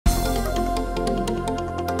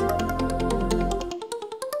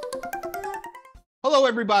Hello,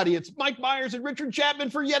 everybody. It's Mike Meyers and Richard Chapman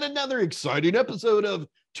for yet another exciting episode of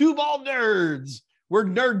Two Bald Nerds, where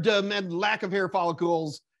nerddom and lack of hair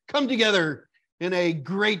follicles come together in a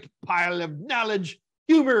great pile of knowledge,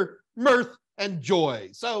 humor, mirth, and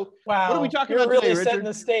joy. So, wow, what are we talking you're about really today, Richard? setting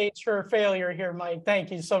the stage for failure here, Mike.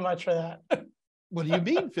 Thank you so much for that. What do you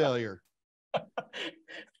mean, failure?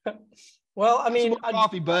 Well, I mean, some more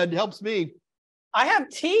coffee, bud. Helps me. I have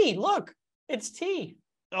tea. Look, it's tea.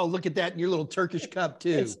 Oh, look at that in your little Turkish cup,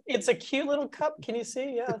 too. It's a cute little cup. Can you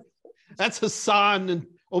see? Yeah. That's Hassan and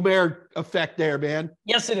Omer effect there, man.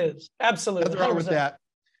 Yes, it is. Absolutely. Nothing wrong with that.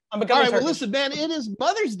 I'm All right, Turkish. well, listen, man, it is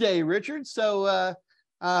Mother's Day, Richard. So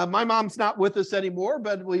my mom's not with us anymore,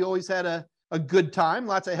 but we always had a good time.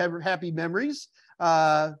 Lots of happy memories.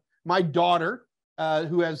 My daughter,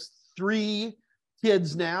 who has 3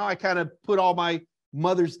 kids now, I kind of put all my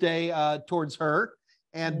Mother's Day towards her.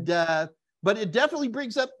 And but it definitely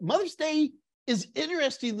brings up Mother's Day is,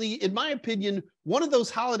 interestingly, in my opinion, one of those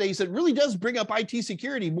holidays that really does bring up IT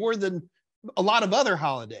security more than a lot of other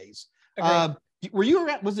holidays. Were you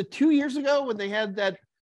around, was it 2 years ago when they had that,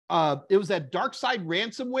 it was that Darkside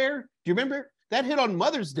Ransomware? Do you remember? That hit on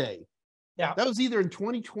Mother's Day. Yeah. That was either in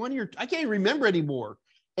 2020 or I can't remember anymore.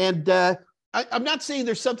 And I'm not saying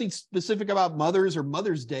there's something specific about mothers or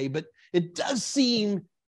Mother's Day, but it does seem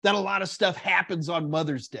that a lot of stuff happens on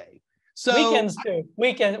Mother's Day. So weekends too.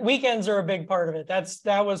 Weekends are a big part of it.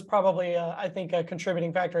 That was probably I think a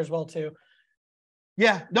contributing factor as well too.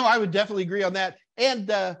 Yeah, no, I would definitely agree on that. And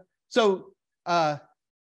the other,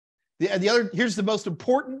 here's the most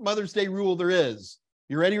important Mother's Day rule there is.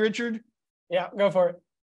 You ready, Richard? Yeah, go for it.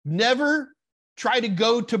 Never try to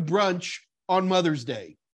go to brunch on Mother's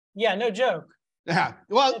Day. Yeah, no joke. Yeah,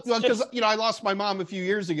 well, because I lost my mom a few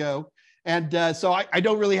years ago, and so I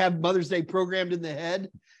don't really have Mother's Day programmed in the head.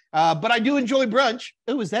 But I do enjoy brunch.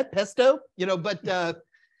 Oh, is that pesto? But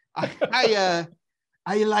I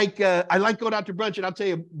like going out to brunch, and I'll tell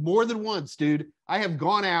you, more than once, dude, I have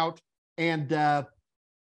gone out and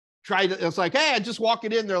tried to, it's like, hey, I just walk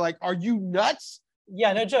it in. They're like, are you nuts?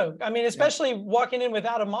 Yeah, no joke. I mean, especially walking in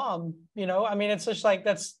without a mom, I mean, it's just like,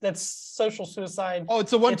 that's social suicide. Oh,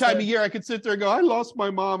 it's the one time a year I could sit there and go, I lost my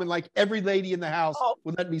mom, and like every lady in the house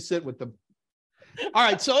would let me sit with them. All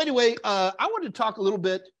right. So anyway, I want to talk a little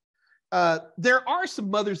bit. There are some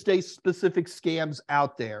Mother's Day specific scams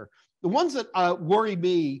out there. The ones that worry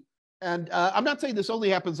me, and I'm not saying this only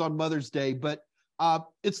happens on Mother's Day, but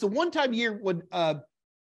it's the one time a year when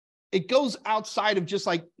it goes outside of just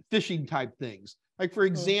like phishing type things. Like, for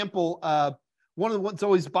example, one of the ones that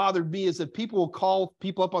always bothered me is that people will call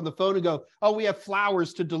people up on the phone and go, oh, we have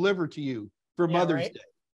flowers to deliver to you for Mother's Day.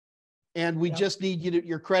 And we just need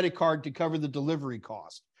your credit card to cover the delivery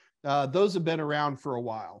cost. Those have been around for a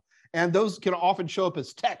while. And those can often show up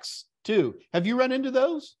as texts too. Have you run into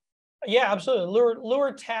those? Yeah, absolutely.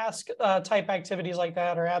 Lure task type activities like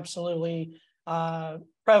that are absolutely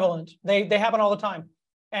prevalent. They happen all the time.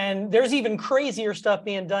 And there's even crazier stuff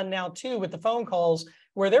being done now too with the phone calls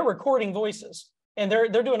where they're recording voices, and they're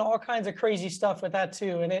doing all kinds of crazy stuff with that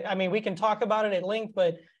too. And I mean, we can talk about it at length,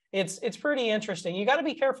 but it's pretty interesting. You got to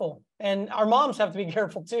be careful, and our moms have to be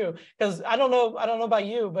careful too, because I don't know about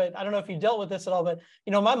you, but I don't know if you dealt with this at all. But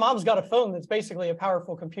my mom's got a phone that's basically a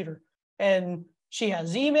powerful computer, and she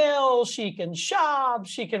has email, she can shop,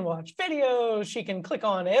 she can watch videos, she can click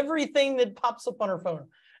on everything that pops up on her phone.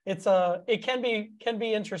 It can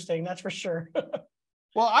be interesting, that's for sure.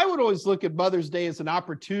 Well, I would always look at Mother's Day as an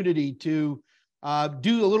opportunity to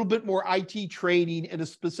do a little bit more IT training in a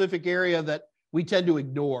specific area that we tend to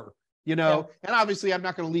ignore, and obviously I'm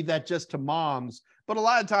not going to leave that just to moms, but a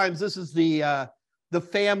lot of times this is the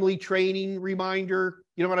family training reminder.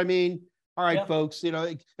 You know what I mean? All right, folks,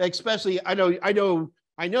 especially I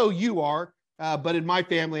know you are, but in my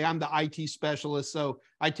family, I'm the IT specialist. So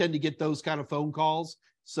I tend to get those kind of phone calls.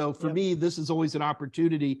 So for me, this is always an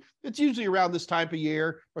opportunity. It's usually around this time of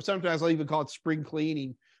year, or sometimes I'll even call it spring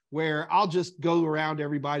cleaning, where I'll just go around to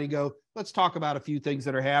everybody and go, let's talk about a few things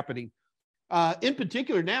that are happening. In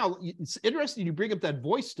particular now, it's interesting you bring up that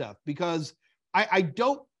voice stuff, because I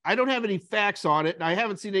don't have any facts on it, and I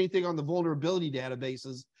haven't seen anything on the vulnerability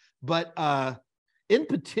databases. But in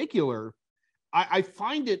particular, I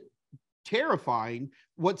find it terrifying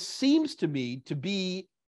what seems to me to be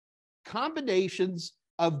combinations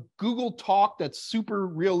of Google Talk, that's super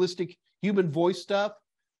realistic human voice stuff,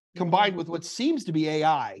 combined with what seems to be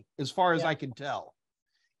AI, as far as I can tell.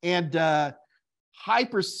 And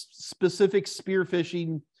hyper-specific spear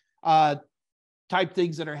phishing type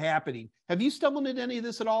things that are happening. Have you stumbled into any of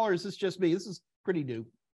this at all, or is this just me? This is pretty new.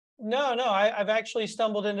 No, I've actually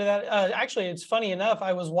stumbled into that. Actually, it's funny enough.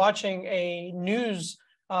 I was watching a news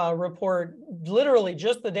report literally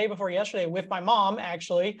just the day before yesterday with my mom,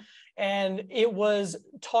 actually, and it was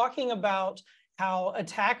talking about how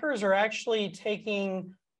attackers are actually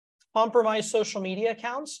taking compromised social media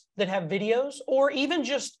accounts that have videos, or even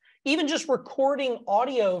just recording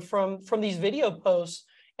audio from these video posts,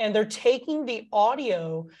 and they're taking the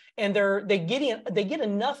audio and they get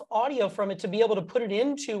enough audio from it to be able to put it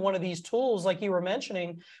into one of these tools like you were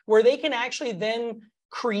mentioning, where they can actually then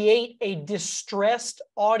create a distressed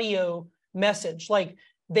audio message like,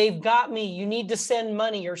 "They've got me, you need to send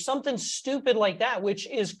money," or something stupid like that, which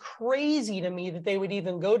is crazy to me that they would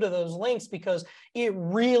even go to those links, because it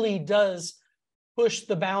really does push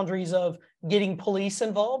the boundaries of getting police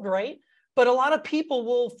involved, right? But a lot of people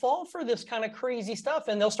will fall for this kind of crazy stuff,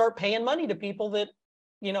 and they'll start paying money to people that,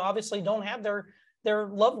 obviously don't have their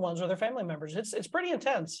loved ones or their family members. It's pretty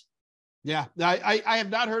intense. Yeah, I have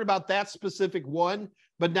not heard about that specific one,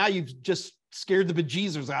 but now you've just scared the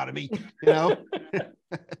bejesus out of me,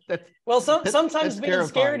 Well, sometimes being terrifying.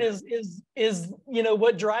 scared is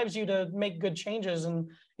what drives you to make good changes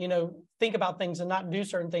and think about things and not do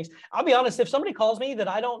certain things. I'll be honest, if somebody calls me that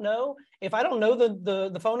I don't know, if I don't know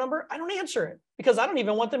the phone number, I don't answer it, because I don't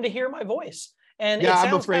even want them to hear my voice. And yeah,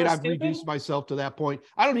 I'm afraid I've reduced myself to that point.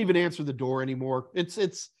 I don't even answer the door anymore.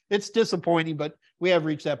 It's disappointing, but we have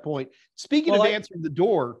reached that point. Speaking of answering the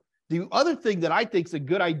door, the other thing that I think is a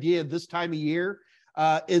good idea this time of year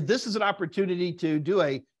is this is an opportunity to do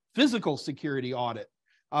a physical security audit.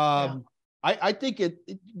 I think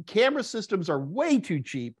camera systems are way too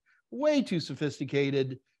cheap, way too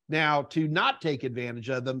sophisticated now to not take advantage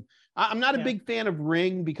of them. I'm not a big fan of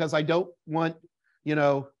Ring, because I don't want,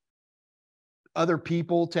 other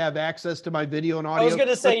people to have access to my video and audio. I was going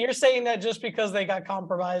to say, you're saying that just because they got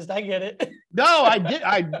compromised. I get it. No,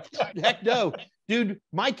 heck no. Dude,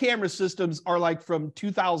 my camera systems are like from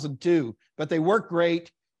 2002, but they work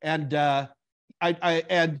great. And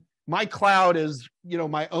and my cloud is,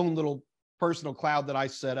 my own little personal cloud that I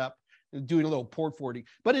set up, doing a little port forwarding.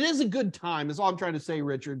 But it is a good time, is all I'm trying to say,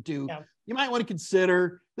 Richard, too. Yeah. You might want to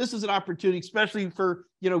consider, this is an opportunity, especially for,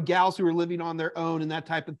 gals who are living on their own and that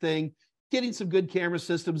type of thing, getting some good camera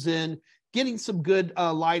systems in, getting some good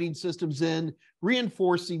lighting systems in,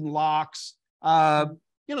 reinforcing locks, all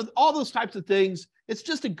those types of things. It's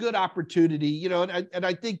just a good opportunity, and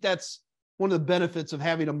I think that's one of the benefits of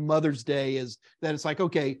having a Mother's Day, is that it's like,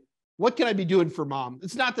 okay, what can I be doing for mom?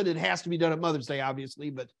 It's not that it has to be done at Mother's Day,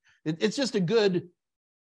 obviously, but it's just a good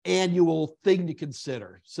annual thing to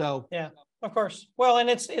consider. So yeah. Of course. Well, and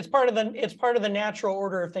it's part of the natural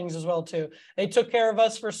order of things as well, too. They took care of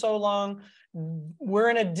us for so long. We're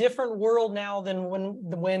in a different world now than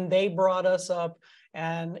when they brought us up.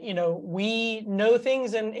 And, we know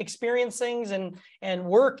things and experience things and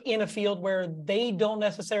work in a field where they don't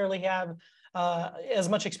necessarily have as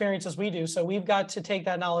much experience as we do. So we've got to take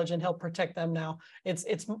that knowledge and help protect them now.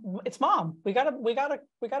 It's mom. We gotta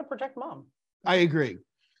protect mom. I agree.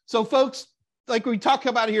 So folks, like we talk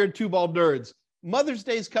about here at Two Bald Nerds, Mother's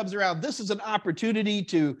Day comes around. This is an opportunity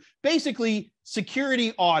to basically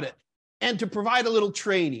security audit, and to provide a little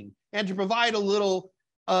training, and to provide a little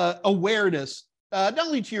awareness, not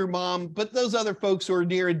only to your mom, but those other folks who are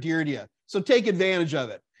near and dear to you. So take advantage of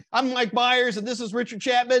it. I'm Mike Meyers, and this is Richard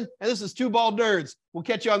Chapman, and this is Two Bald Nerds. We'll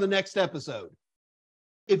catch you on the next episode.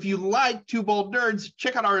 If you like Two Bald Nerds,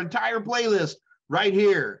 check out our entire playlist right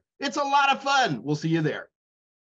here. It's a lot of fun. We'll see you there.